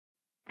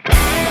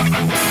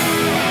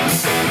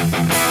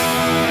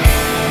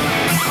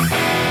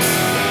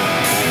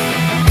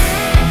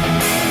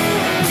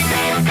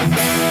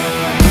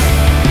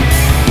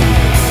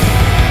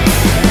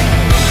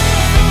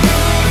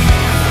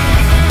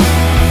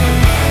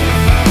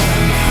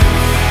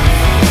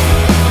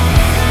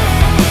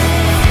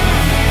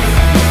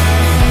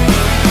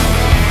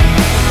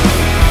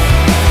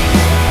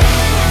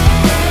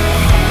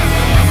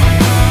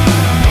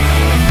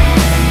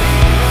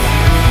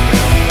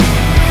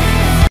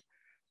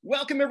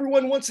Welcome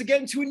everyone once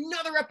again to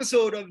another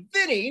episode of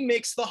Vinny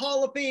Makes the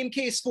Hall of Fame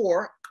Case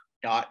for ...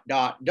 And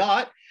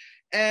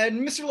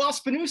Mr.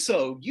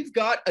 Lospinuso, you've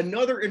got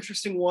another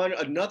interesting one,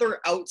 another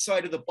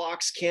outside of the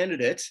box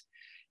candidate,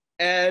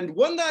 and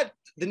one that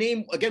the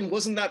name, again,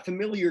 wasn't that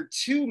familiar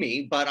to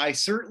me, but I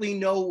certainly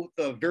know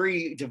the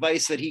very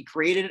device that he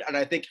created, and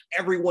I think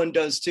everyone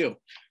does too.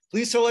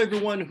 Please tell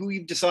everyone who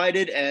you've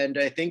decided, and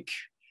I think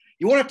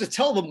you won't have to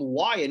tell them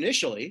why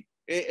initially.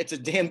 It's a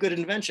damn good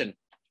invention.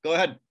 Go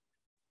ahead.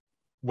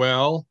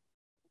 Well,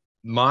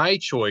 my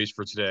choice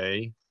for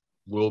today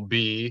will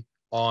be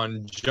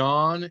on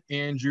John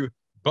Andrew,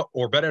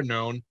 or better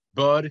known,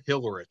 Bud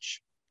Hillerich.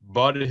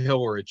 Bud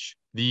Hillerich,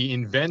 the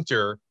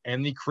inventor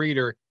and the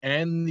creator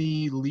and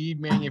the lead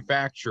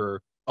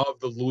manufacturer of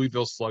the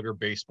Louisville Slugger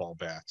baseball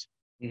bat.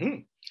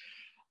 Mm-hmm.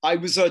 I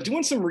was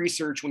doing some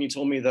research when you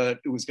told me that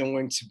it was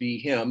going to be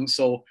him.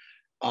 So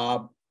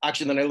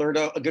actually, then I learned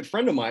a good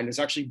friend of mine has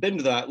actually been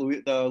to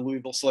the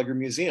Louisville Slugger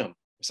Museum.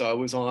 So I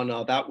was on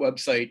that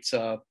website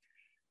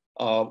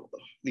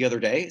the other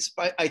day.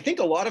 I think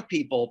a lot of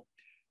people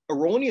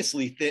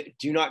erroneously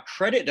do not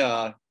credit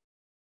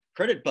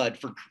Bud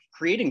for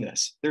creating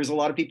this. There's a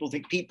lot of people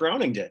think Pete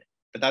Browning did,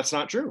 but that's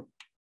not true.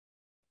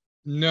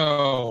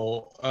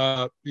 No,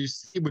 you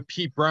see, with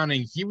Pete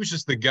Browning, he was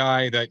just the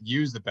guy that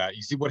used the bat.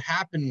 You see, what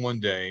happened one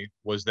day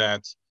was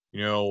that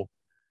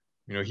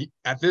he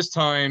at this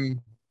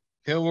time,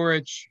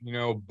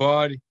 Hillerich,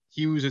 Bud,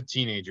 he was a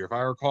teenager. If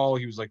I recall,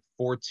 he was like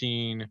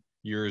 14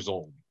 years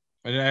old.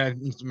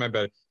 And my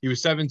bad, he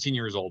was 17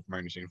 years old, from my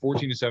understanding.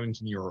 14 to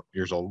 17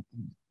 years old.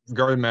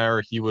 Regardless of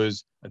matter, he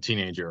was a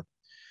teenager.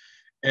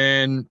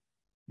 And,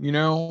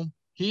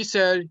 he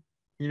said,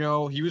 he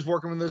was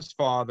working with his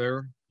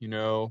father,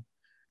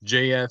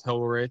 J.F.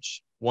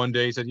 Hillerich. One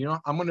day he said,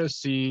 I'm going to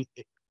see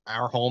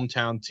our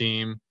hometown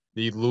team,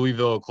 the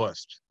Louisville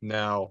Eclipse.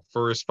 Now,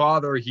 for his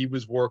father, he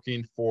was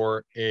working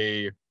for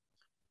a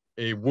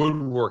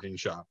woodworking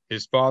shop.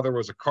 His father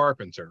was a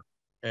carpenter,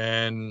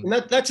 and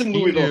that's in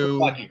Louisville,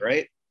 Kentucky,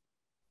 right?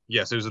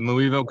 Yes, it was in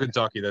Louisville,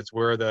 Kentucky. That's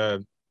where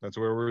it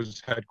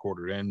was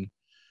headquartered, and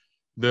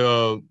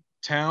the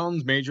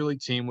town's major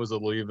league team was the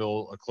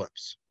Louisville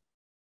Eclipse.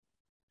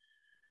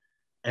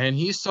 And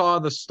he saw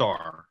the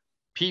star,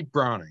 Pete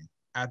Browning.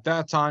 At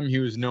that time, he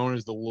was known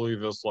as the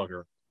Louisville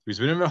Slugger. He's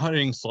been in a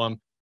hunting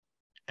slump,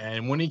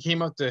 and when he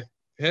came up to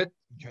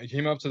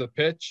the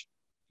pitch,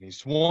 he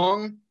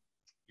swung.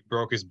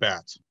 Broke his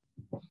bat.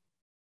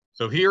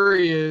 So here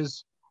he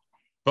is,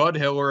 Bud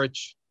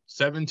Hillerich,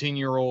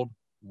 17-year-old,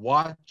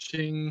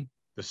 watching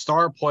the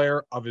star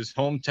player of his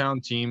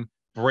hometown team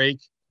break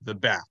the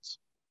bat.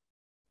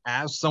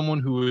 As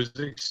someone who is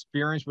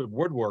experienced with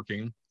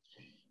woodworking,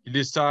 he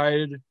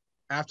decided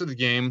after the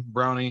game,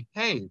 Brownie,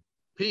 hey,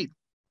 Pete,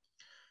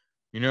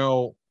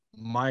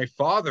 my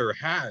father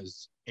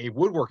has a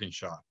woodworking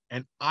shop,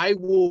 and I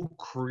will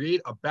create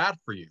a bat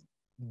for you,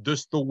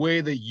 just the way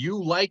that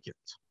you like it.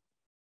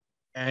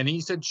 And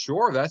he said,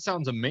 sure, that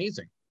sounds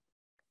amazing.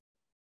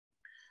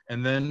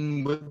 And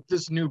then with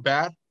this new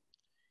bat,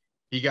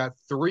 he got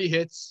 3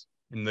 hits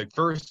in the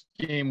first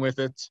game with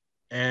it,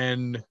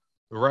 and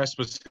the rest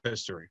was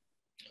history.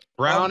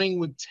 Browning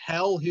would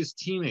tell his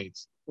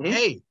teammates,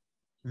 hey,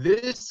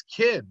 this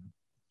kid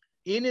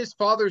in his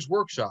father's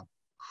workshop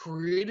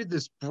created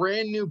this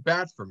brand new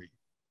bat for me.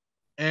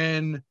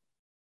 And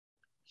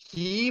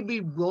he'd be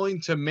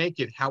willing to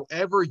make it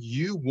however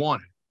you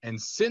want it.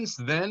 And since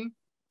then,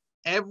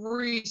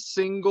 every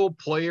single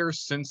player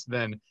since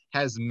then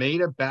has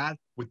made a bat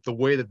with the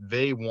way that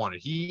they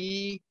wanted.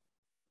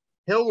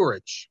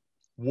 Hillerich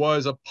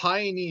was a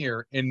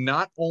pioneer in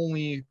not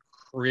only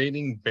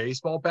creating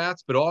baseball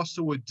bats, but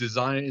also would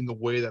design it in the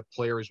way that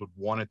players would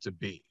want it to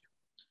be.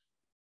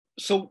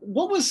 So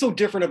what was so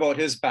different about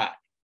his bat?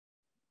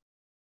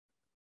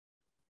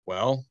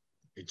 Well,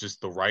 it's just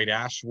the right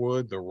ash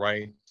wood, the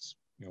right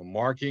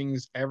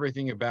markings,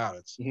 everything about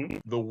it. Mm-hmm.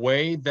 The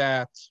way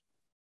that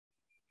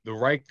the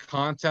right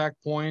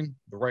contact point,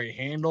 the right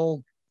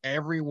handle,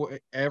 every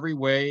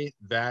way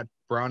that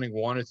Browning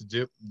wanted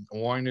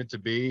it to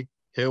be,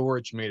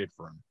 Hillerich made it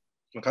for him.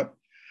 Okay.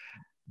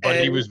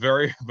 But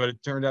but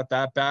it turned out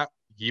that bat,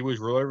 he was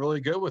really, really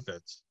good with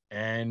it.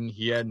 And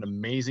he had an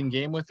amazing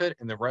game with it,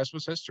 and the rest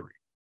was history.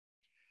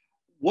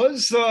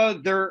 Was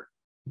there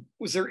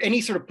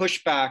any sort of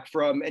pushback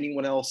from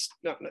anyone else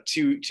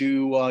to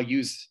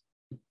use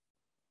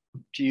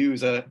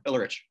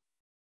Hillerich?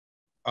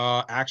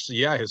 Actually,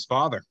 yeah, his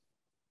father.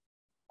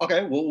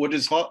 Okay, well,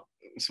 his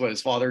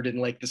father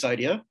didn't like this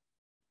idea?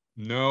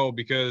 No,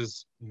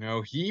 because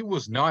he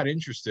was not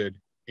interested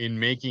in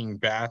making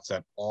bats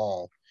at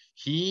all.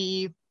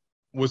 He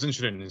was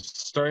interested in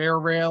stair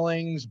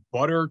railings,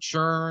 butter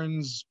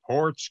churns,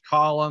 porch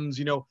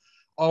columns,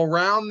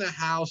 around the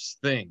house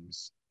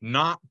things,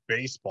 not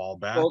baseball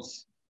Well,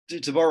 bats.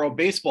 to borrow a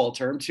baseball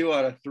term, 2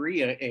 out of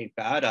 3 ain't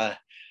bad.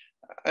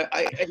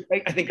 I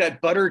think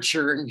that butter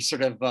churn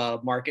sort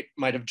of market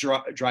might have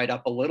dried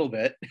up a little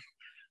bit.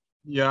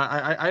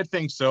 Yeah, I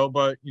think so,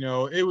 but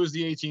it was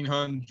the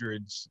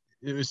 1800s.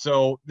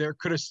 So there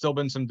could have still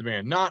been some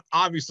demand. Not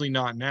obviously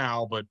not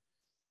now,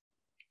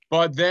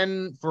 but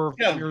then for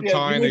Yeah, your yeah.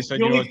 time they said,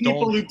 don't.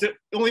 The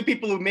only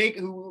people who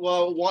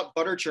want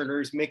butter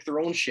churners make their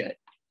own shit.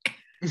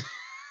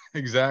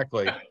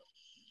 Exactly.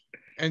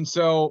 And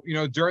so,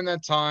 during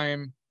that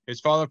time, his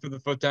father put the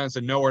foot down and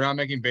said, no, we're not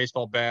making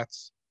baseball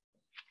bats.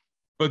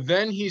 But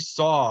then he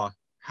saw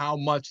how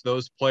much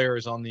those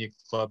players on the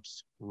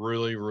Eclipse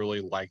really,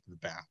 really liked the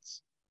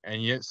bats.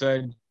 And yet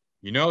said,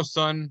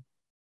 son,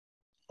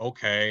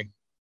 okay,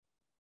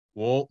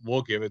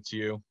 we'll give it to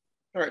you.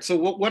 All right. So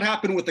what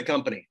happened with the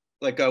company?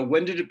 Like,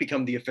 when did it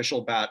become the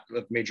official bat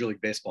of Major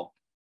League Baseball?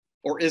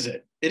 Or is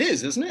it? It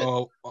is, isn't it?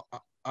 Oh,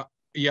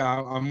 yeah,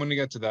 I'm going to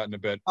get to that in a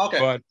bit. Okay.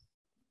 But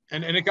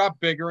and it got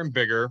bigger and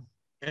bigger,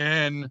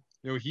 and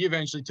he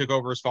eventually took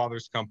over his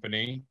father's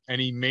company,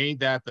 and he made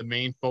that the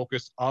main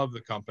focus of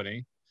the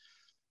company.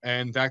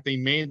 And in fact, they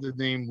made the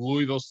name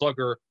Louisville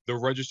Slugger the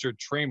registered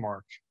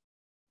trademark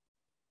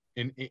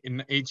in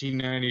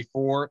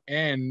 1894,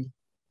 and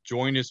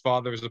joined his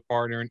father as a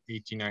partner in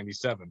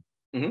 1897.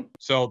 Mm-hmm.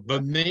 So the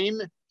name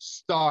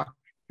stuck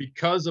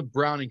because of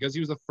Browning, because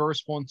he was the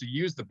first one to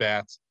use the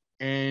bats,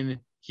 and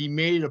he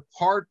made it a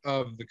part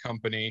of the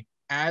company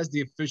as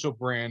the official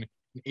brand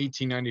in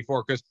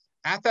 1894. Because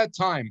at that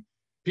time,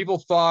 people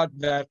thought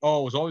that, it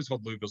was always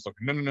called Louisville Slugger.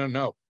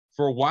 No.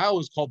 For a while, it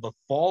was called the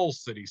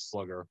Falls City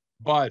Slugger,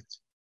 but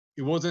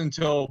it wasn't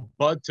until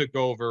Bud took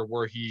over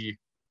where he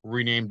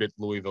renamed it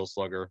Louisville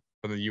Slugger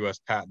from the U.S.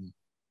 patent.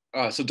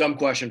 So dumb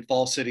question.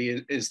 Fall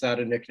City, is that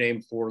a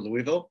nickname for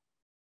Louisville?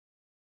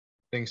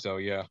 I think so,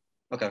 yeah.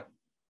 Okay.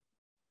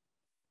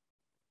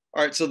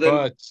 All right. So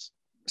then,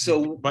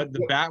 but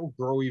the bat will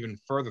grow even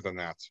further than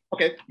that.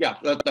 Okay. Yeah,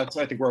 that's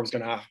I think where I was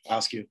going to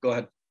ask you. Go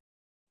ahead.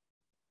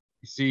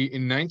 You see,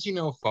 in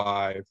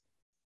 1905,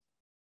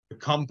 the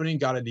company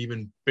got an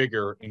even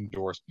bigger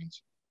endorsement.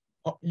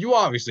 You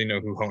obviously know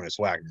who Honus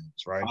Wagner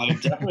is, right? I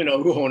definitely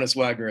know who Honus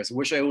Wagner is. I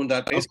wish I owned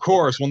that baseball. Of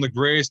course, one of the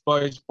greatest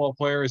baseball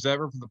players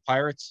ever for the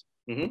Pirates.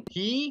 Mm-hmm.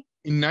 He,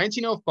 in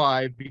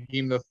 1905,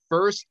 became the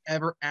first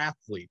ever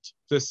athlete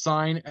to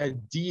sign a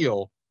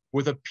deal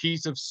with a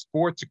piece of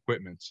sports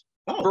equipment.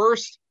 Oh.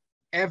 First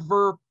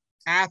ever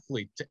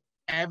athlete to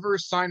ever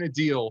sign a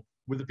deal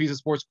with a piece of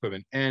sports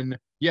equipment. And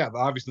yeah,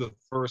 obviously the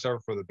first ever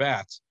for the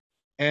bats.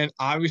 And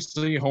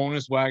obviously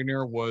Honus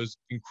Wagner was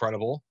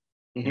incredible.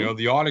 Mm-hmm.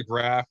 The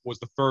autograph was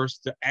the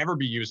first to ever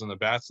be used on the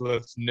bat, so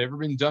that's never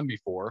been done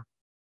before.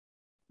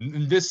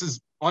 And this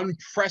is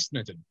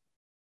unprecedented.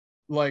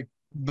 Like,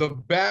 the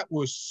bat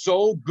was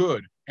so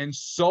good and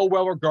so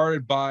well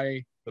regarded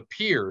by the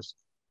peers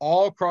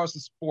all across the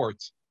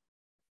sports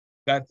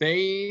that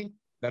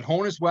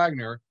Honus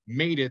Wagner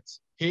made it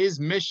his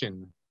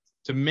mission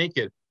to make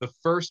it the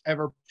first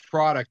ever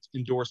product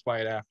endorsed by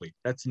an athlete.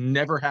 That's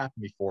never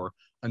happened before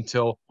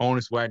until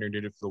Honus Wagner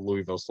did it for the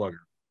Louisville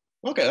Slugger.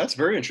 Okay, that's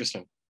very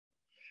interesting.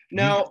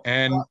 Now,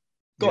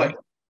 go ahead.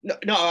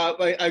 No,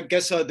 I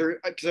guess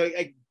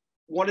I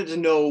wanted to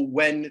know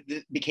when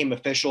it became the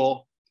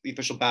official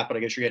bat, but I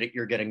guess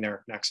you're getting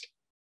there next.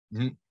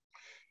 Mm-hmm.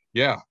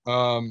 Yeah,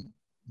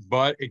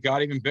 but it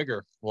got even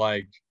bigger.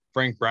 Like,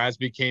 Frank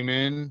Brasby came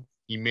in.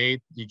 He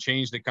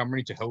changed the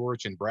company to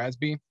Hillerich and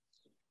Brasby,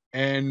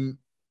 and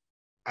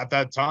at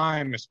that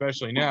time,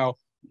 especially now,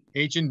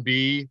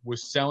 H&B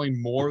was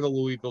selling more of the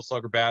Louisville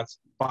Slugger bats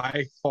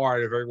by far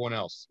out of everyone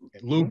else.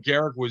 Lou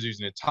Gehrig was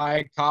using it.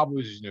 Ty Cobb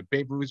was using it.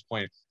 Babe Ruth was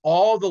playing it.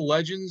 All the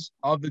legends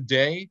of the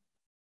day,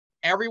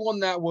 everyone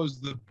that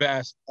was the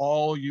best,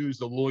 all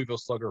used the Louisville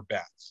Slugger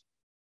bats.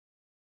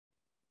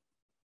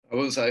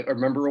 I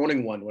remember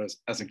owning one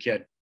as a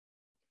kid. It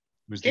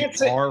was the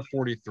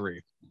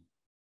R43.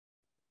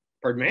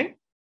 Pardon me?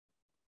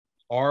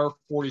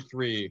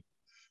 R43.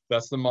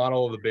 That's the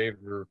model of the Babe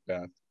Ruth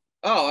bat.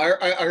 Oh,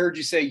 I heard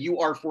you say you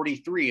are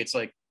 43. It's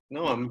like,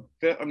 no, I'm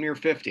near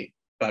 50,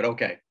 but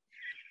okay.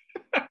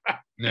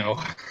 No.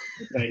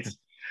 Nice.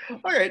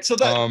 All right. So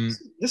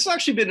this has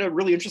actually been a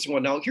really interesting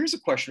one. Now, here's a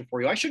question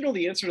for you. I should know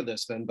the answer to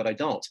this then, but I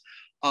don't.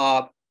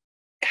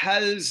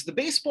 Has the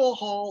baseball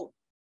hall,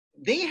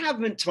 they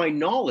haven't, to my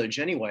knowledge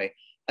anyway,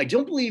 I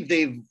don't believe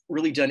they've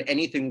really done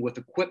anything with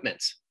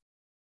equipment.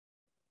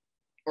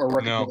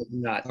 Or no.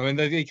 That. I mean,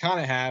 they kind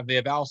of have. They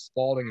have Al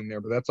Spalding in there,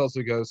 but that's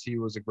also because he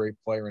was a great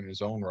player in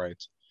his own right.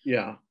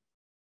 Yeah.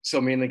 So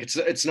I mean, like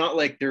it's not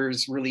like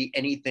there's really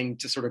anything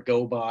to sort of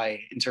go by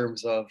in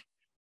terms of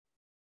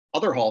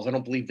other halls. I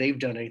don't believe they've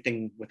done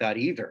anything with that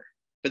either.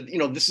 But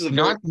this is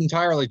not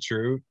entirely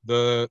true.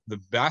 The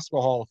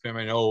Basketball Hall of Fame,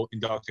 I know,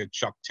 inducted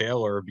Chuck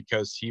Taylor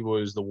because he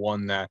was the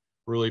one that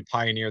really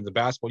pioneered the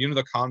basketball. You know,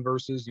 the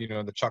Converses, you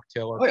know, the Chuck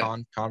Taylor Oh, yeah.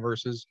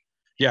 Converses.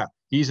 Yeah,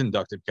 he's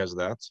inducted because of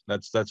that.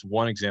 That's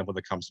one example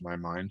that comes to my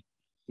mind.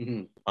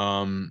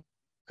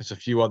 There's a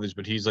few others,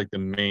 but he's like the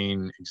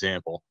main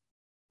example.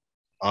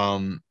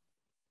 And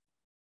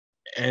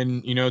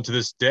you know, to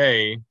this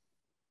day,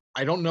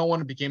 I don't know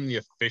when it became the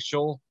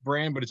official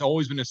brand, but it's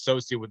always been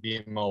associated with the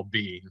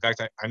MLB. In fact,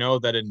 I know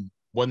that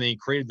when they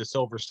created the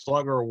Silver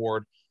Slugger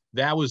Award,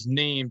 that was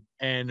named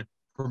and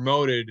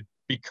promoted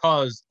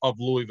because of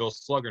Louisville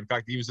Slugger. In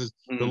fact, he uses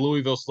the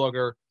Louisville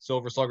Slugger,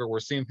 Silver Slugger,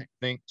 where same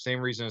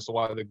reason as to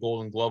why the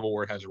Golden Glove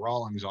Award has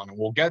Rawlings on it.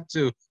 We'll get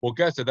to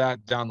that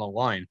down the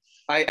line.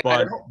 I'd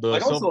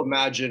also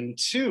imagine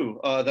too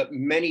that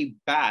many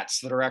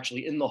bats that are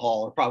actually in the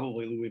hall are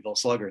probably Louisville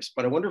Sluggers.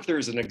 But I wonder if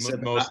there's an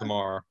exhibit. Most of them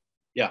are.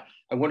 Yeah,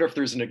 I wonder if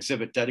there's an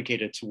exhibit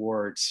dedicated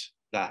towards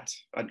that,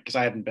 because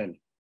I haven't been.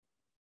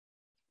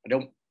 I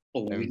don't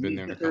believe I haven't been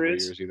there in a couple of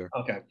years either.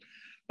 Okay,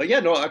 but yeah,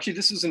 no, actually,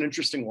 this is an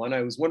interesting one.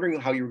 I was wondering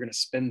how you were going to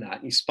spin that,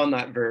 and you spun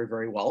that very,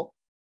 very well.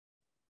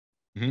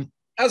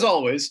 As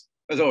always,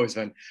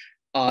 Vin.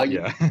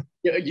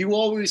 You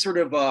always sort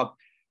of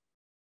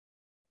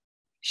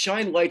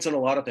shine lights on a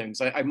lot of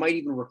things. I might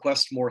even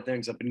request more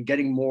things. I've been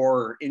getting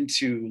more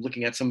into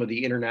looking at some of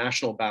the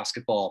international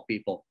basketball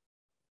people.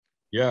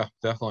 Yeah,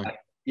 definitely.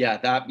 Yeah,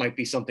 that might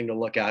be something to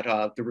look at.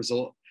 There was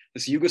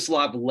this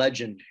Yugoslav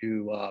legend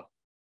who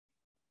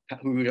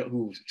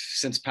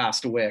since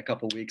passed away a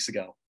couple of weeks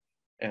ago,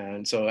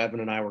 and so Evan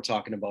and I were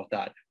talking about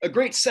that. A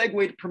great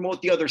segue to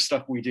promote the other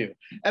stuff we do.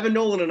 Evan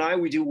Nolan and I,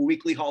 we do a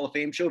weekly Hall of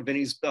Fame show.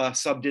 Vinny's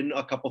subbed in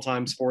a couple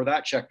times for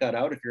that. Check that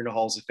out if you're in the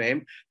Halls of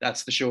Fame.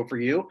 That's the show for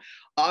you.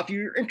 If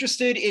you're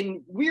interested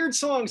in weird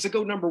songs that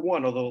go number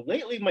one, although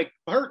lately my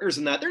partners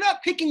in that, they're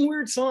not picking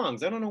weird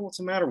songs. I don't know what's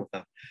the matter with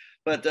them.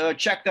 But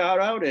check that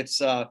out. It's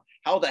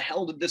how the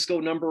hell did this go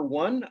number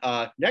one?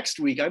 Next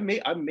week, I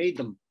made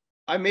them,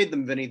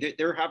 Vinny.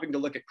 They're having to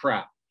look at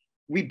crap.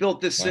 We built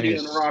this city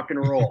in rock and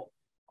roll.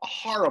 A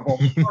horrible,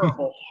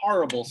 horrible,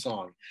 horrible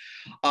song.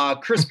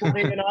 Chris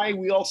Bourdain and I,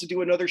 we also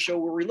do another show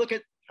where we look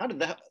at how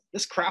did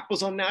this crap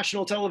was on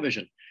national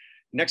television.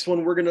 Next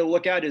one we're going to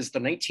look at is the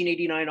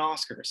 1989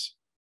 Oscars.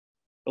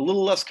 A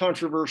little less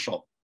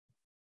controversial,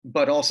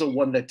 but also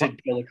one that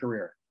did kill a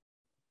career.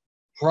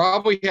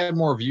 Probably had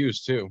more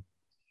views too.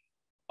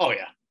 Oh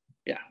yeah,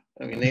 yeah.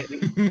 I mean,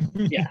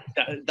 yeah,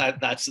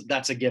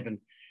 that's a given,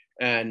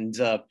 and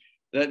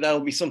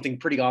that'll be something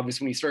pretty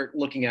obvious when you start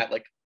looking at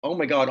like, oh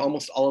my God,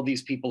 almost all of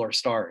these people are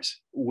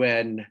stars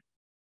when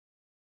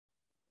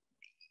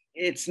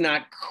it's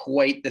not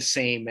quite the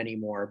same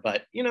anymore.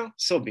 But you know,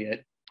 so be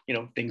it. You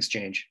know, things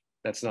change.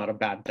 That's not a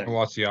bad thing. I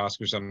watch the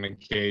Oscars on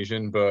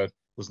occasion, but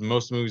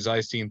most movies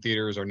I see in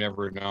theaters are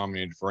never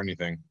nominated for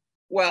anything.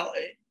 Well,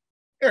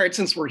 all right,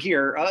 since we're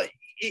here,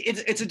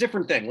 it's a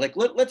different thing. Like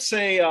let's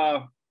say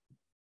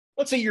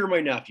you're my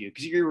nephew,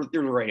 because you're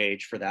the right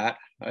age for that.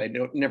 I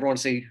never want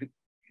to say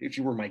if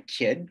you were my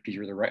kid, because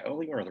you are the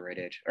right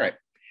age. All right.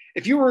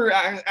 If you were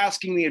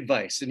asking me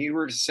advice and you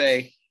were to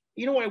say,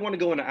 you know what, I want to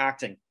go into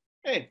acting,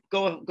 hey,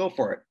 go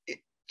for it.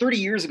 30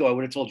 years ago, I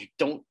would have told you,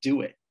 don't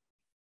do it.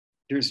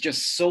 There's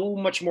just so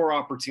much more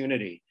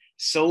opportunity,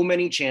 so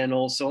many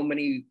channels, so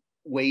many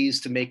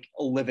ways to make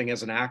a living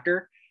as an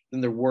actor than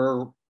there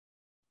were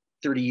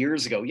 30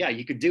 years ago. Yeah,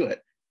 you could do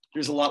it.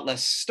 There's a lot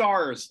less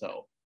stars,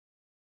 though.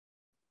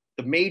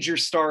 The major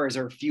stars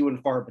are few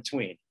and far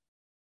between.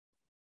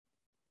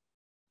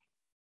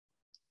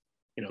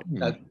 You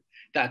know,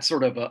 that's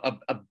sort of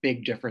a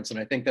big difference. And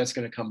I think that's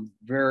going to become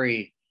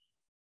very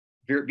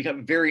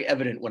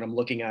evident when I'm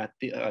looking at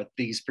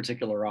these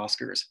particular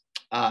Oscars.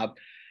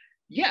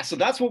 Yeah, so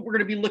that's what we're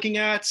going to be looking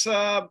at.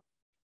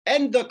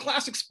 And the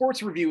Classic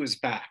Sports Review is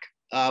back.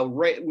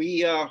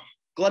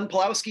 Glenn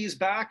Pulowski is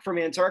back from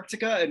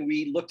Antarctica, and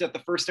we looked at the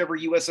first ever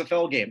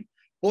USFL game.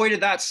 Boy,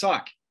 did that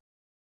suck.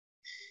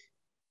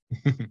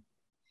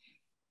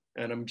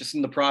 And I'm just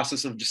in the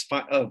process of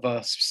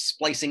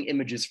splicing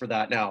images for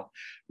that now.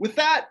 With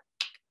that,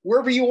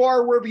 wherever you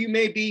are, wherever you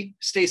may be,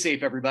 stay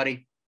safe,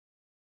 everybody.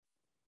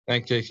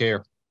 Take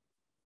care.